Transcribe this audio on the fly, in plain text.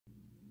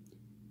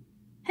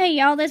Hey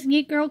y'all, this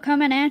Geek Girl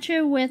coming at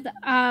you with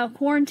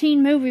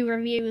quarantine movie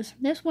reviews.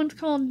 This one's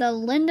called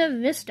the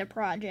Vista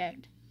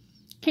Project.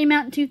 Came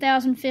out in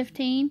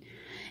 2015.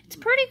 It's a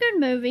pretty good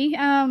movie.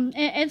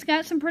 It's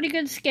got some pretty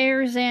good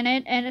scares in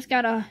it, and it's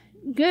got a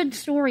good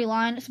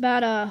storyline. It's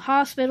about a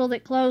hospital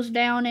that closed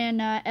down in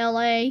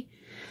LA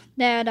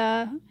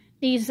that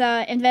these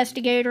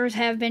investigators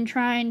have been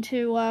trying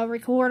to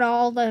record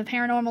all the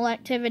paranormal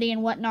activity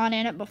and whatnot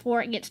in it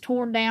before it gets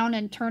torn down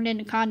and turned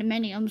into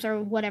condominiums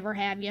or whatever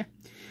have you.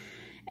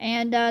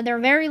 And their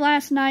very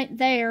last night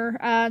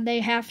there,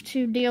 they have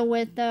to deal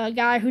with a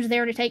guy who's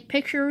there to take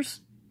pictures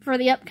for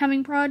the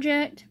upcoming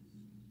project.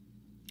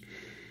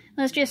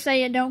 Let's just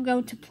say it don't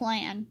go to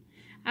plan.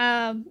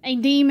 A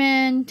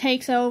demon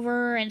takes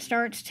over and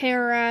starts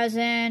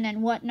terrorizing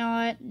and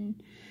whatnot.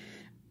 And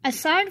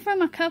aside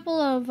from a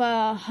couple of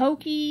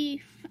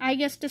hokey, I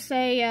guess to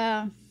say,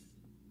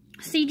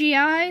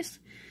 CGIs,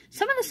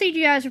 some of the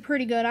CGIs are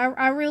pretty good.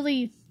 I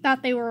really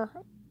thought they were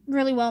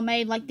really well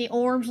made. Like, the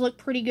orbs look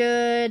pretty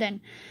good,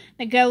 and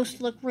the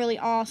ghosts look really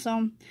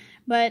awesome.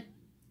 But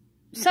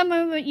some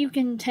of it you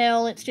can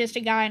tell it's just a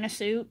guy in a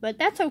suit, but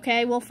that's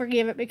okay. We'll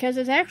forgive it because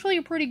it's actually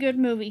a pretty good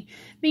movie.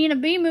 Being a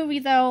B movie,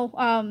 though,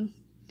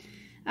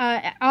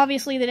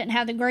 obviously they didn't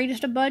have the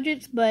greatest of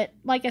budgets, but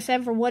like I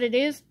said, for what it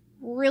is,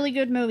 really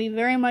good movie.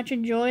 Very much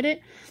enjoyed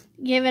it.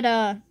 Give it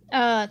a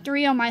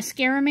 3 on my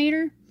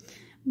Scare-O-Meter.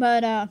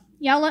 But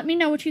y'all let me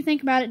know what you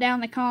think about it down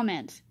in the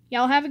comments.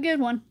 Y'all have a good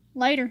one.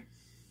 Later.